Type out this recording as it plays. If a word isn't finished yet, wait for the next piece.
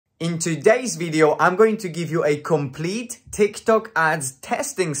In today's video, I'm going to give you a complete TikTok ads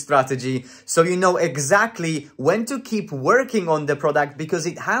testing strategy so you know exactly when to keep working on the product because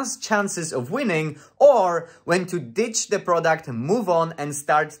it has chances of winning, or when to ditch the product, move on and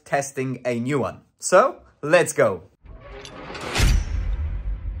start testing a new one. So, let's go.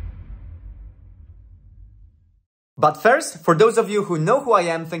 But first, for those of you who know who I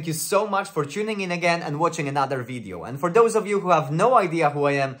am, thank you so much for tuning in again and watching another video. And for those of you who have no idea who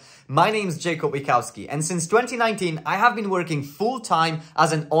I am, my name is 𝗥𝗲𝗰𝗍𝗀𝗧 𝗧cie, and since 2019, I have been working full-time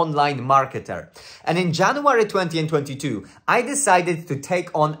as an online marketer. And in January 2022, I decided to take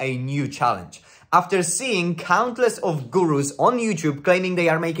on a new challenge. After seeing countless of gurus on YouTube claiming they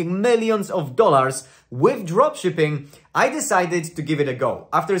are making millions of dollars with dropshipping, I decided to give it a go.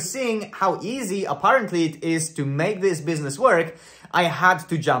 After seeing how easy apparently it is to make this business work, I had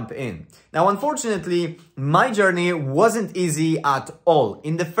to jump in. Now, unfortunately, my journey wasn't easy at all.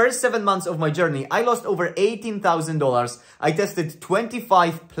 In the first 7 months of my journey, I lost over $18,000. I tested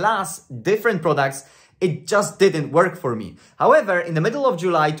 25 plus different products. It just didn't work for me. However, in the middle of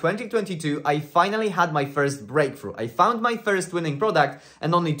July 2022, I finally had my first breakthrough. I found my first winning product,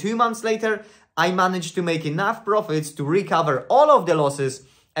 and only 2 months later, I managed to make enough profits to recover all of the losses,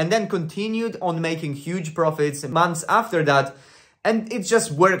 and then continued on making huge profits months after that, and it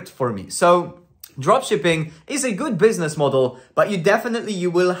just worked for me. So dropshipping is a good business model, but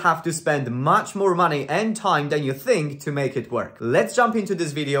you will have to spend much more money and time than you think to make it work. Let's jump into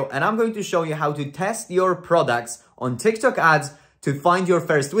this video, and I'm going to show you how to test your products on TikTok ads to find your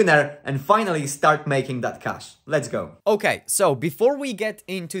first winner and finally start making that cash. Let's go. Okay, so before we get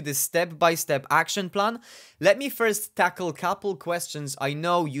into the step-by-step action plan, let me first tackle a couple questions I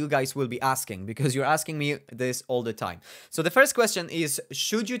know you guys will be asking, because you're asking me this all the time. So the first question is,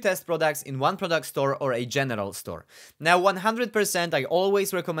 should you test products in one product store or a general store? Now, 100% I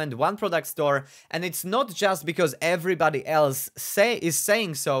always recommend one product store, and it's not just because everybody else is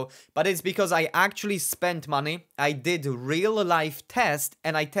saying so, but it's because I actually spent money. I did real life test,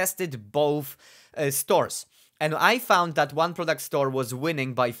 and I tested both stores. And I found that one product store was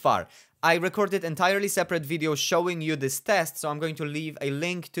winning by far. I recorded entirely separate videos showing you this test, so I'm going to leave a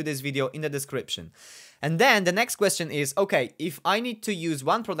link to this video in the description. And then the next question is, okay, if I need to use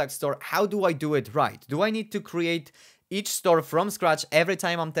one product store, how do I do it right? Do I need to create each store from scratch every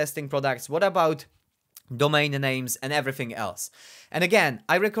time I'm testing products? What about domain names and everything else? And again,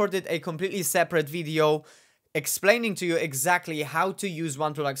 I recorded a completely separate video explaining to you exactly how to use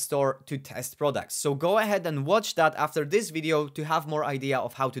one product store to test products. So go ahead and watch that after this video to have more idea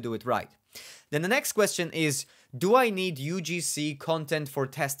of how to do it right. Then the next question is, do I need UGC content for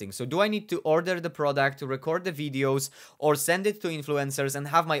testing? So do I need to order the product, record the videos, or send it to influencers and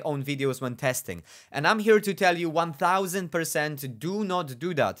have my own videos when testing? And I'm here to tell you 1000% do not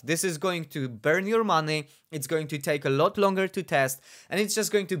do that. This is going to burn your money. It's going to take a lot longer to test, and it's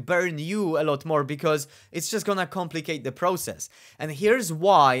just going to burn you a lot more because it's just gonna complicate the process. And here's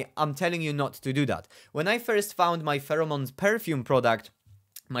why I'm telling you not to do that. When I first found my pheromone perfume product,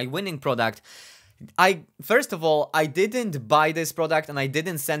 my winning product, first of all, I didn't buy this product and I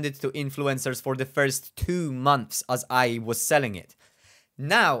didn't send it to influencers for the first 2 months as I was selling it.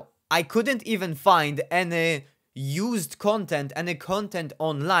 Now, I couldn't even find any used content, any content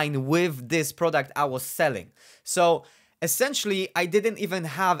online with this product I was selling. So essentially, I didn't even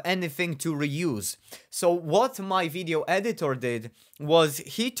have anything to reuse. So what my video editor did was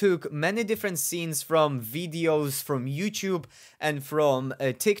he took many different scenes from videos from YouTube and from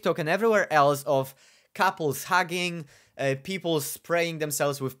TikTok and everywhere else of couples hugging, people spraying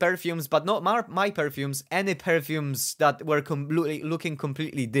themselves with perfumes, but not my perfumes, any perfumes that were looking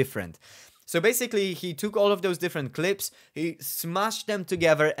completely different. So basically, he took all of those different clips, he smashed them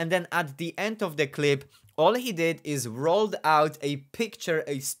together, and then at the end of the clip, all he did is rolled out a picture,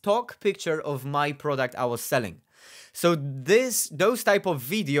 a stock picture of my product I was selling. So those type of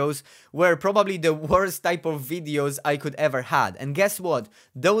videos were probably the worst type of videos I could ever had. And guess what?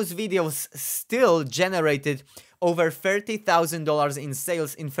 Those videos still generated over $30,000 in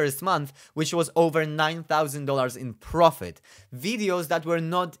sales in first month, which was over $9,000 in profit. Videos that were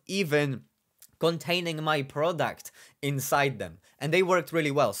not even containing my product inside them, and they worked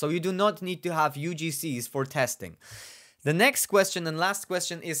really well. So you do not need to have UGCs for testing. The next question and last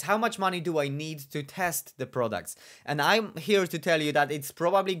question is, how much money do I need to test the products? And I'm here to tell you that it's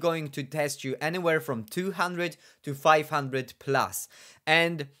probably going to test you anywhere from 200 to 500 plus.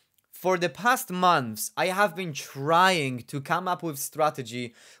 And for the past months, I have been trying to come up with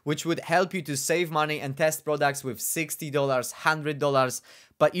strategy which would help you to save money and test products with $60, $100.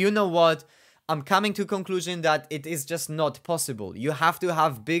 But you know what? I'm coming to conclusion that it is just not possible. You have to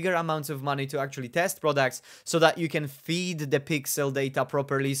have bigger amounts of money to actually test products so that you can feed the pixel data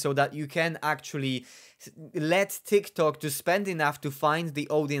properly, so that you can actually let TikTok to spend enough to find the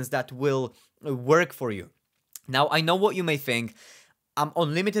audience that will work for you. Now, I know what you may think. I'm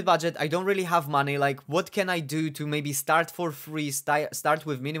on limited budget, I don't really have money, like what can I do to maybe start for free, start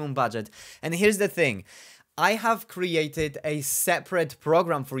with minimum budget? And here's the thing, I have created a separate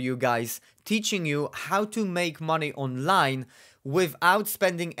program for you guys teaching you how to make money online without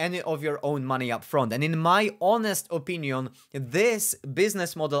spending any of your own money up front. And in my honest opinion, this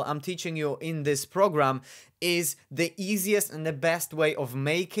business model I'm teaching you in this program is the easiest and the best way of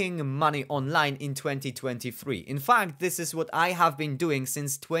making money online in 2023. In fact, this is what I have been doing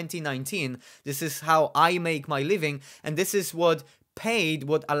since 2019. This is how I make my living, and this is what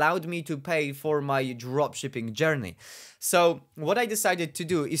allowed me to pay for my dropshipping journey. So what I decided to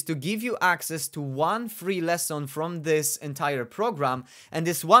do is to give you access to one free lesson from this entire program, and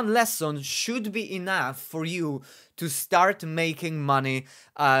this one lesson should be enough for you to start making money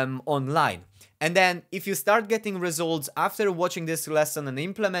online. And then if you start getting results after watching this lesson and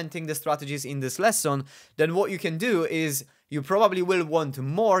implementing the strategies in this lesson, then what you can do is you probably will want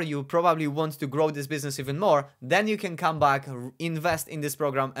more, you probably want to grow this business even more, then you can come back, invest in this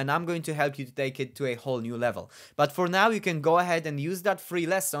program, and I'm going to help you to take it to a whole new level. But for now, you can go ahead and use that free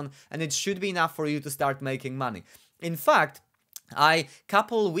lesson, and it should be enough for you to start making money. In fact,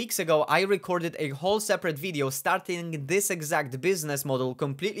 couple weeks ago, I recorded a whole separate video starting this exact business model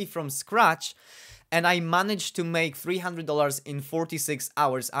completely from scratch, and I managed to make $300 in 46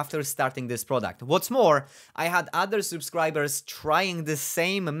 hours after starting this product. What's more, I had other subscribers trying the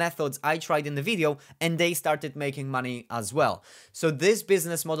same methods I tried in the video, and they started making money as well. So this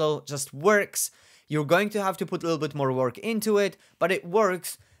business model just works. You're going to have to put a little bit more work into it, but it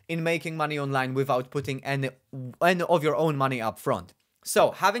works in making money online without putting any of your own money up front.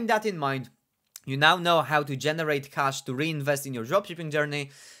 So having that in mind, you now know how to generate cash to reinvest in your dropshipping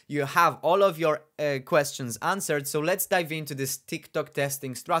journey. You have all of your questions answered. So let's dive into this TikTok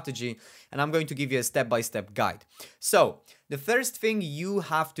testing strategy, and I'm going to give you a step-by-step guide. So the first thing you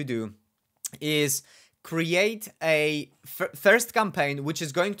have to do is create a first campaign, which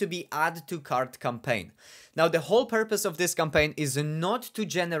is going to be add to cart campaign. Now, the whole purpose of this campaign is not to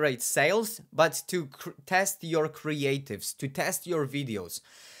generate sales, but to test your creatives, to test your videos.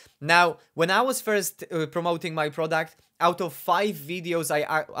 Now, when I was first promoting my product, out of 5 videos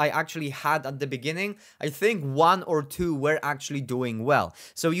I actually had at the beginning, I think 1 or 2 were actually doing well.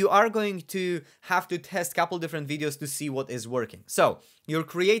 So you are going to have to test a couple different videos to see what is working. So you're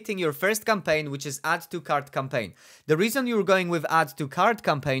creating your first campaign, which is add to cart campaign. The reason you're going with add to cart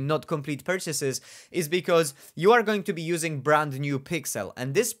campaign, not complete purchases, is because you are going to be using brand new pixel,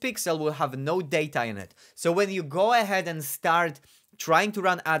 and this pixel will have no data in it. So when you go ahead and start trying to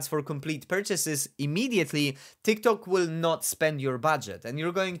run ads for complete purchases immediately, TikTok will not spend your budget, and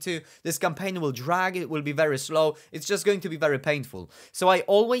this campaign will drag, it will be very slow, it's just going to be very painful. So I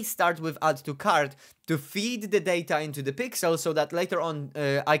always start with add to cart to feed the data into the pixel so that later on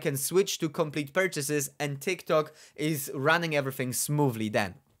I can switch to complete purchases and TikTok is running everything smoothly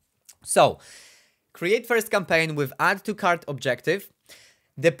then. So create first campaign with add to cart objective.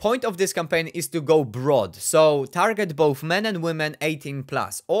 The point of this campaign is to go broad, so target both men and women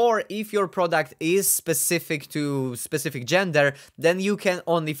 18+, or if your product is specific to specific gender, then you can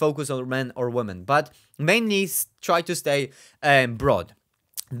only focus on men or women, but mainly try to stay broad.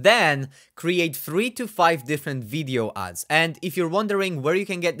 Then create 3 to 5 different video ads. And if you're wondering where you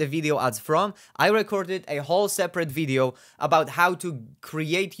can get the video ads from, I recorded a whole separate video about how to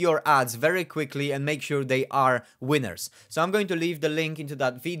create your ads very quickly and make sure they are winners. So I'm going to leave the link into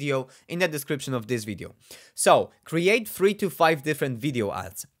that video in the description of this video. So create 3 to 5 different video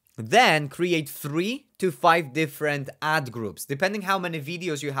ads. Then create 3 to 5 different ad groups. Depending how many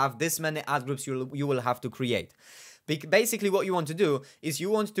videos you have, this many ad groups you will have to create. Basically, what you want to do is you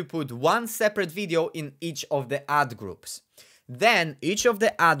want to put one separate video in each of the ad groups. Then each of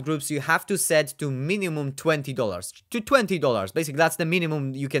the ad groups you have to set to minimum $20 to $20. Basically, that's the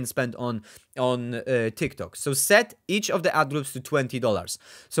minimum you can spend on TikTok. So set each of the ad groups to $20.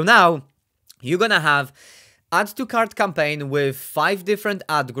 So now you're gonna have add to cart campaign with 5 different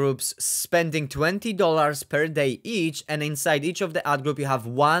ad groups spending $20 per day each, and inside each of the ad group you have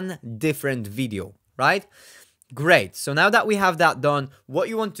one different video, right? Great. So now that we have that done, what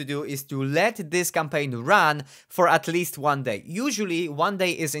you want to do is to let this campaign run for at least 1 day. Usually 1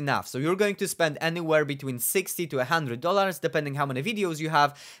 day is enough. So you're going to spend anywhere between $60 to $100 depending how many videos you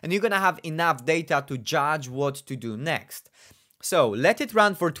have, and you're going to have enough data to judge what to do next. So let it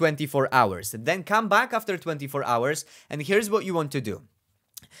run for 24 hours, then come back after 24 hours, and here's what you want to do.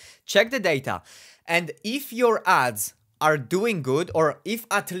 Check the data, and if your ads are doing good, or if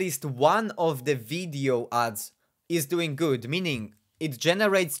at least one of the video ads is doing good, meaning it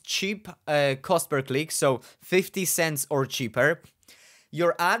generates cheap cost per click, so 50 cents or cheaper,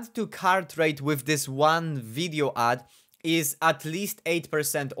 your add to cart rate with this one video ad is at least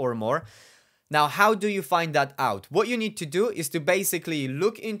 8% or more. Now, how do you find that out? What you need to do is to basically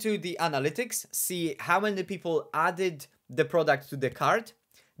look into the analytics, see how many people added the product to the cart,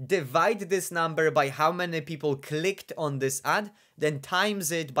 divide this number by how many people clicked on this ad, then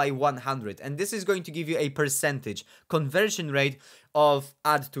times it by 100. And this is going to give you a percentage conversion rate of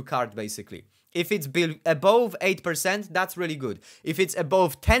add to cart, basically. If it's above 8%, that's really good. If it's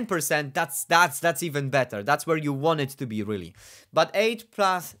above 10%, that's even better. That's where you want it to be, really. But 8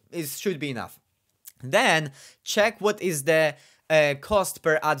 plus should be enough. Then check what is the cost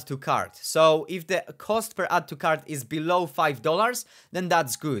per add to cart. So if the cost per add to cart is below $5, then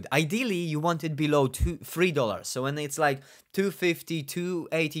that's good. Ideally, you want it below $3. So when it's like $2.50,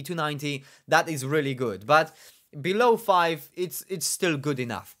 $2.80, $2.90, that is really good. But below $5, it's still good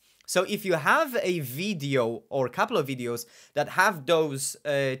enough. So if you have a video or a couple of videos that have those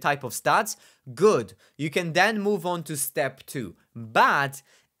type of stats, good. You can then move on to step 2. But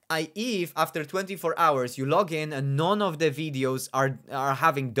if after 24 hours you log in and none of the videos are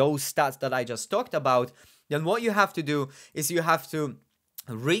having those stats that I just talked about, then what you have to do is you have to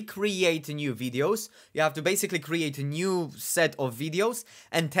recreate new videos. You have to basically create a new set of videos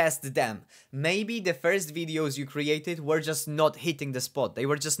and test them. Maybe the first videos you created were just not hitting the spot. They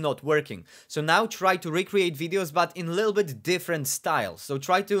were just not working. So now try to recreate videos, but in a little bit different style. So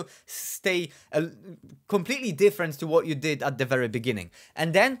try to stay completely different to what you did at the very beginning.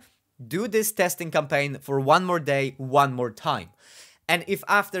 And then do this testing campaign for one more day, one more time. And if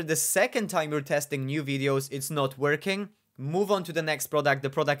after the second time you're testing new videos, it's not working, move on to the next product. The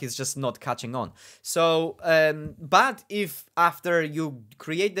product is just not catching on. So, but if after you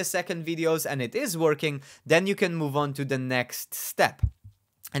create the second videos and it is working, then you can move on to the next step.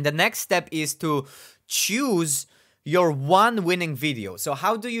 And the next step is to choose your one winning video. So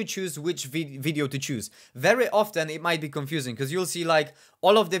how do you choose which video to choose? Very often it might be confusing because you'll see like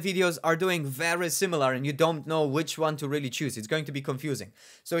all of the videos are doing very similar and you don't know which one to really choose. It's going to be confusing.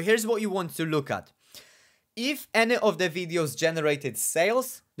 So here's what you want to look at. If any of the videos generated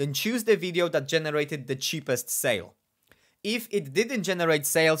sales, then choose the video that generated the cheapest sale. If it didn't generate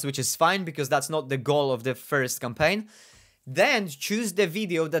sales, which is fine because that's not the goal of the first campaign, then choose the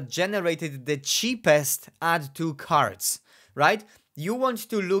video that generated the cheapest add to carts, right? You want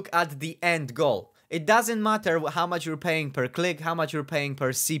to look at the end goal. It doesn't matter how much you're paying per click, how much you're paying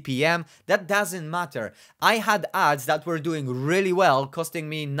per CPM. That doesn't matter. I had ads that were doing really well, costing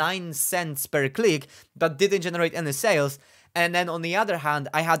me 9 cents per click, but didn't generate any sales. And then on the other hand,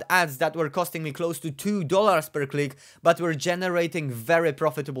 I had ads that were costing me close to $2 per click, but were generating very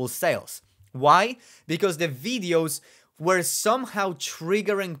profitable sales. Why? Because the videos were somehow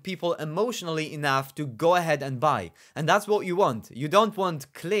triggering people emotionally enough to go ahead and buy. And that's what you want. You don't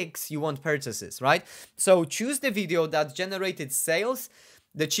want clicks, you want purchases, right? So choose the video that generated sales,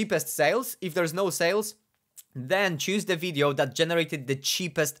 the cheapest sales. If there's no sales, then choose the video that generated the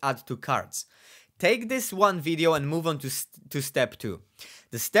cheapest add to carts. Take this one video and move on to step 2.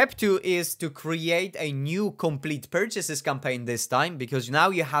 The step 2 is to create a new complete purchases campaign this time, because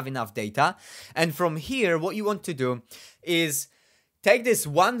now you have enough data. And from here, what you want to do is take this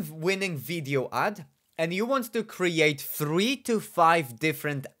one winning video ad and you want to create 3 to 5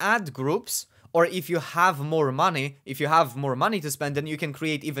 different ad groups. Or if you have more money, to spend, then you can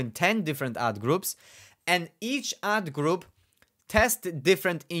create even 10 different ad groups. And each ad group test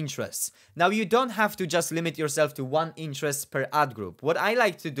different interests. Now, you don't have to just limit yourself to one interest per ad group. What I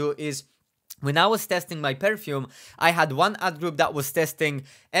like to do is, when I was testing my perfume, I had one ad group that was testing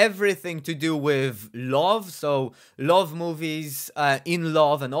everything to do with love. So love movies, in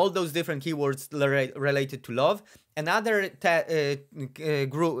love, and all those different keywords related to love. Another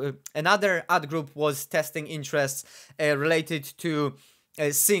ad group was testing interests related to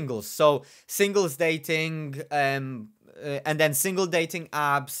singles. So singles dating, and then single dating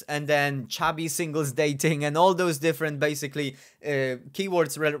apps, and then chubby singles dating, and all those different basically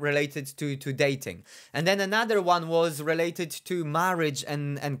keywords related to dating. And then another one was related to marriage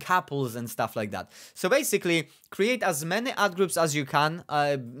and couples and stuff like that. So basically create as many ad groups as you can,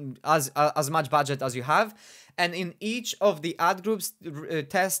 as much budget as you have, and in each of the ad groups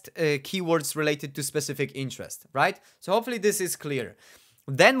test keywords related to specific interest, right? So hopefully this is clear.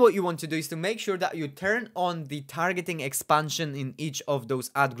 Then what you want to do is to make sure that you turn on the targeting expansion in each of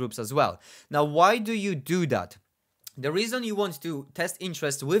those ad groups as well. Now, why do you do that? The reason you want to test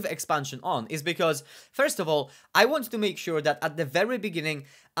interest with expansion on is because, first of all, I want to make sure that at the very beginning,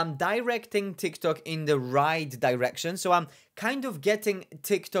 I'm directing TikTok in the right direction. So I'm kind of getting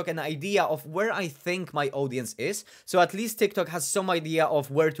TikTok an idea of where I think my audience is. So at least TikTok has some idea of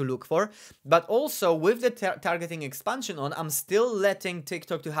where to look for. But also with the targeting expansion on, I'm still letting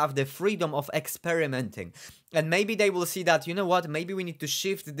TikTok to have the freedom of experimenting. And maybe they will see that, you know what, maybe we need to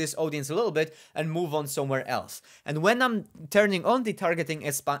shift this audience a little bit and move on somewhere else. And when I'm turning on the targeting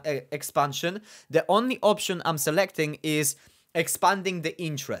expansion, the only option I'm selecting is expanding the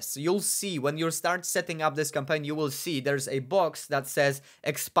interest. You'll see when you start setting up this campaign, you will see there's a box that says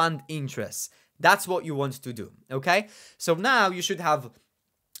expand interests. That's what you want to do, okay? So now you should have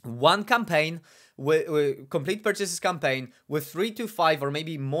one campaign, with complete purchases campaign with 3 to 5 or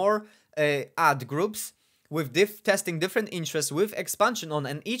maybe more ad groups, with testing different interests with expansion on,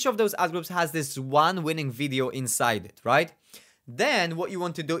 and each of those ad groups has this one winning video inside it, right? Then what you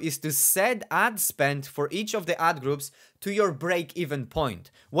want to do is to set ad spend for each of the ad groups to your break-even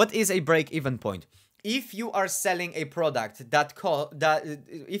point. What is a break-even point? If you are selling a product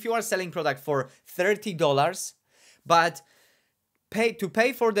if you are selling product for $30, but to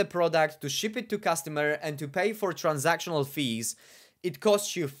pay for the product, to ship it to customer, and to pay for transactional fees, it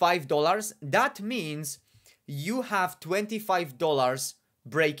costs you $5. That means you have $25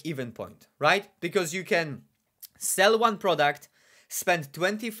 break-even point, right? Because you can sell one product, spend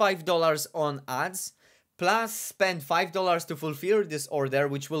 $25 on ads, plus spend $5 to fulfill this order,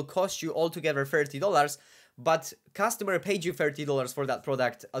 which will cost you altogether $30, but customer paid you $30 for that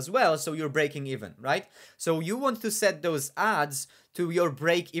product as well, so you're breaking even, right? So you want to set those ads to your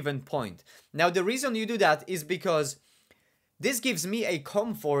break-even point. Now, the reason you do that is because this gives me a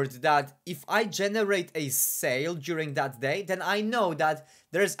comfort that if I generate a sale during that day, then I know that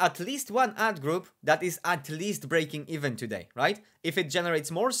there's at least one ad group that is at least breaking even today, right? If it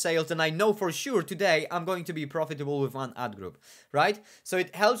generates more sales, then I know for sure today I'm going to be profitable with one ad group, right? So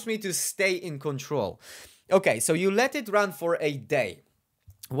it helps me to stay in control. Okay, so you let it run for a day.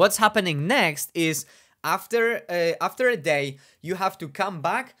 What's happening next is after a day, you have to come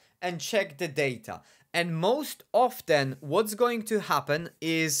back and check the data. And most often, what's going to happen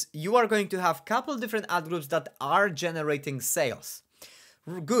is you are going to have a couple different ad groups that are generating sales.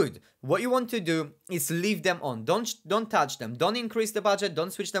 Good. What you want to do is leave them on. Don't touch them. Don't increase the budget.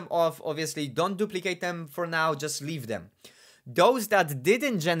 Don't switch them off. Obviously, don't duplicate them for now. Just leave them. Those that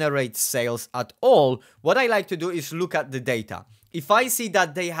didn't generate sales at all, what I like to do is look at the data. If I see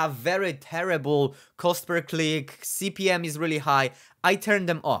that they have very terrible cost per click, CPM is really high, I turn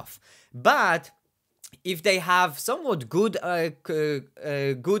them off. But if they have somewhat good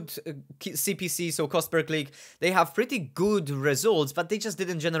CPC, so cost per click, they have pretty good results, but they just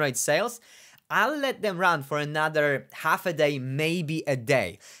didn't generate sales, I'll let them run for another half a day, maybe a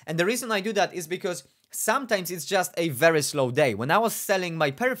day. And the reason I do that is because sometimes it's just a very slow day. When I was selling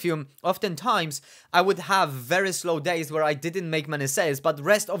my perfume, oftentimes I would have very slow days where I didn't make many sales, but the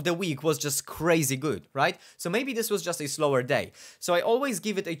rest of the week was just crazy good, right? So maybe this was just a slower day. So I always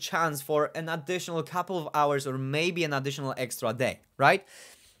give it a chance for an additional couple of hours or maybe an additional extra day, right?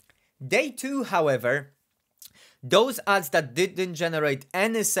 Day 2, however, those ads that didn't generate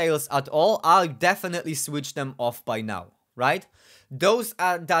any sales at all, I'll definitely switch them off by now, right? Those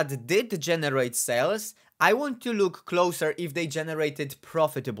that did generate sales, I want to look closer if they generated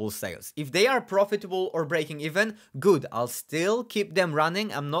profitable sales. If they are profitable or breaking even, good. I'll still keep them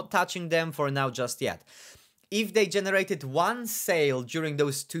running. I'm not touching them for now just yet. If they generated one sale during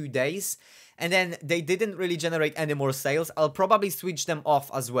those 2 days, and then they didn't really generate any more sales, I'll probably switch them off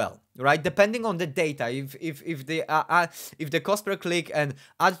as well, right? Depending on the data. If the cost per click and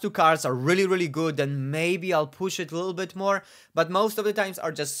add to carts are really good, then maybe I'll push it a little bit more. But most of the times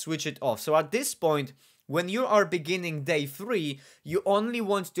I'll just switch it off. So at this point, when you are beginning day 3, you only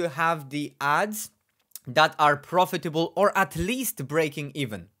want to have the ads that are profitable or at least breaking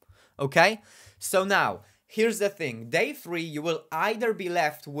even, okay? So now, here's the thing. Day 3, you will either be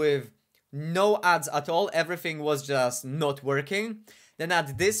left with no ads at all, everything was just not working. Then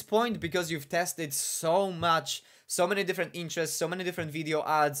at this point, because you've tested so many different interests, so many different video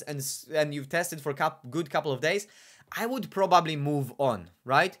ads, and you've tested for a good couple of days, I would probably move on,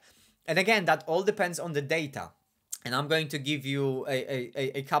 right? And again, that all depends on the data. And I'm going to give you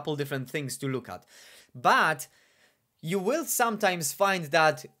a couple different things to look at. But you will sometimes find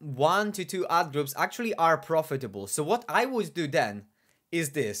that 1 to 2 ad groups actually are profitable. So what I would do then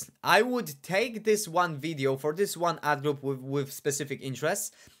is this. I would take this one video for this one ad group with specific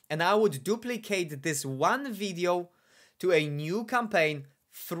interests, and I would duplicate this one video to a new campaign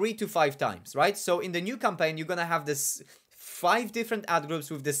 3 to 5 times, right? So in the new campaign, you're gonna have this 5 different ad groups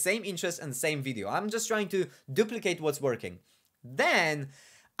with the same interest and same video. I'm just trying to duplicate what's working. Then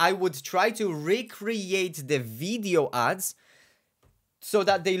I would try to recreate the video ads so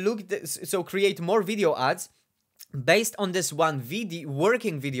that they look, so create more video ads based on this one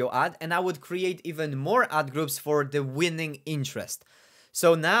working video ad, and I would create even more ad groups for the winning interest.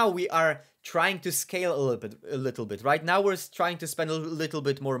 So now we are trying to scale a little bit. Right now we're trying to spend a little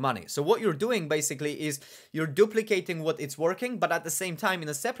bit more money. So what you're doing basically is you're duplicating what it's working, but at the same time in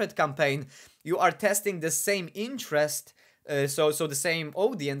a separate campaign you are testing the same interest, so the same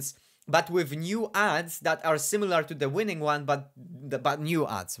audience, but with new ads that are similar to the winning one, but new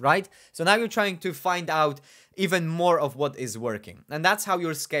ads, right? So now you're trying to find out even more of what is working, and that's how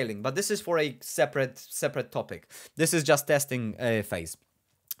you're scaling. But this is for a separate topic. This is just testing phase.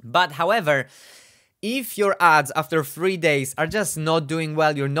 But however, if your ads after 3 days are just not doing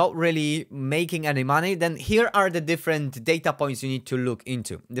well, you're not really making any money, then here are the different data points you need to look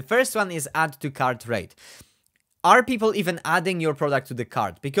into. The first one is add to cart rate. Are people even adding your product to the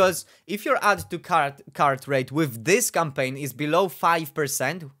cart? Because if your add to cart rate with this campaign is below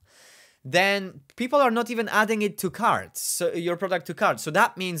 5%, then people are not even adding it to cart, so your product to cart. So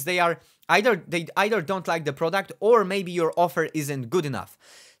that means they either don't like the product, or maybe your offer isn't good enough.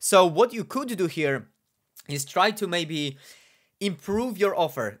 So what you could do here is try to maybe improve your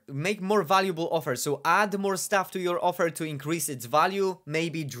offer, make more valuable offers. So add more stuff to your offer to increase its value,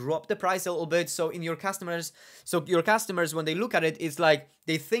 maybe drop the price a little bit. So your customers, when they look at it, it's like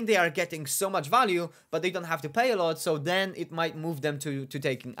they think they are getting so much value, but they don't have to pay a lot. So then it might move them to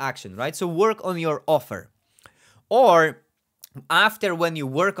taking action, right? So work on your offer. Or after, when you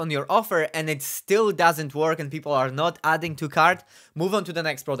work on your offer and it still doesn't work and people are not adding to cart, move on to the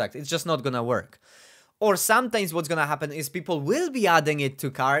next product. It's just not gonna work. Or sometimes what's gonna happen is people will be adding it to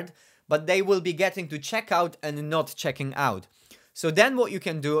cart, but they will be getting to checkout and not checking out. So then what you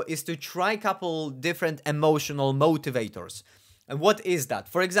can do is to try a couple different emotional motivators. And what is that?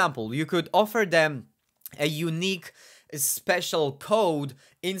 For example, you could offer them a unique special code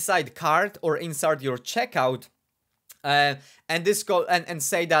inside cart or inside your checkout, and this code, and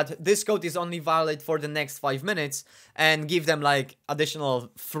say that this code is only valid for the next 5 minutes, and give them like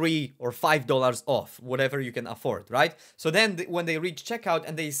additional $3 or $5 off, whatever you can afford, right? So then when they reach checkout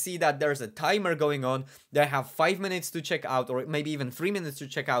and they see that there's a timer going on, they have 5 minutes to check out, or maybe even 3 minutes to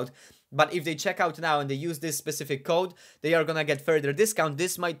check out. But if they check out now and they use this specific code, they are gonna get further discount.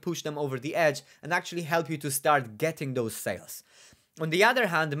 This might push them over the edge and actually help you to start getting those sales. On the other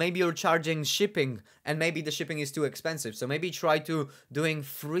hand, maybe you're charging shipping and maybe the shipping is too expensive. So maybe try to doing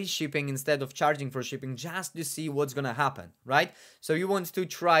free shipping instead of charging for shipping, just to see what's gonna happen, right? So you want to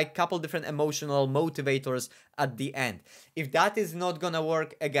try a couple different emotional motivators at the end. If that is not gonna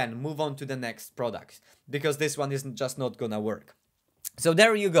work, again, move on to the next product, because this one isn't just not gonna work. So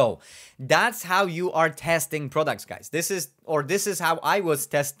there you go. That's how you are testing products, guys. This is how I was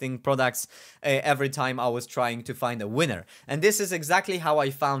testing products every time I was trying to find a winner. And this is exactly how I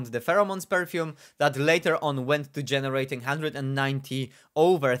found the pheromones perfume that later on went to generating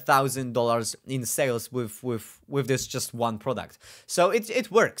over $1,000 in sales with this just one product. So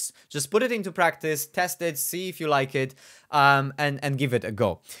it works. Just put it into practice, test it, see if you like it, and give it a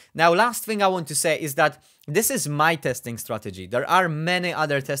go. Now, last thing I want to say is that this is my testing strategy. There are many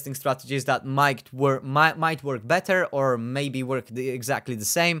other testing strategies that might work better, or maybe work exactly the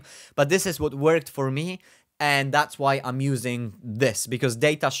same, but this is what worked for me, and that's why I'm using this, because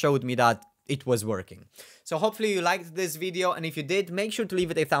data showed me that it was working. So hopefully you liked this video, and if you did, make sure to leave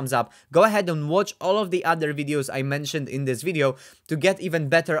it a thumbs up. Go ahead and watch all of the other videos I mentioned in this video to get even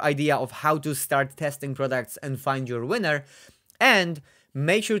better idea of how to start testing products and find your winner. And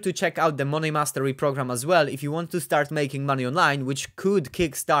make sure to check out the Money Mastery program as well if you want to start making money online, which could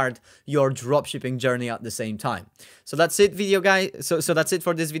kickstart your dropshipping journey at the same time. So that's it, guys. So that's it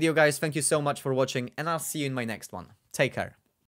for this video, guys. Thank you so much for watching, and I'll see you in my next one. Take care.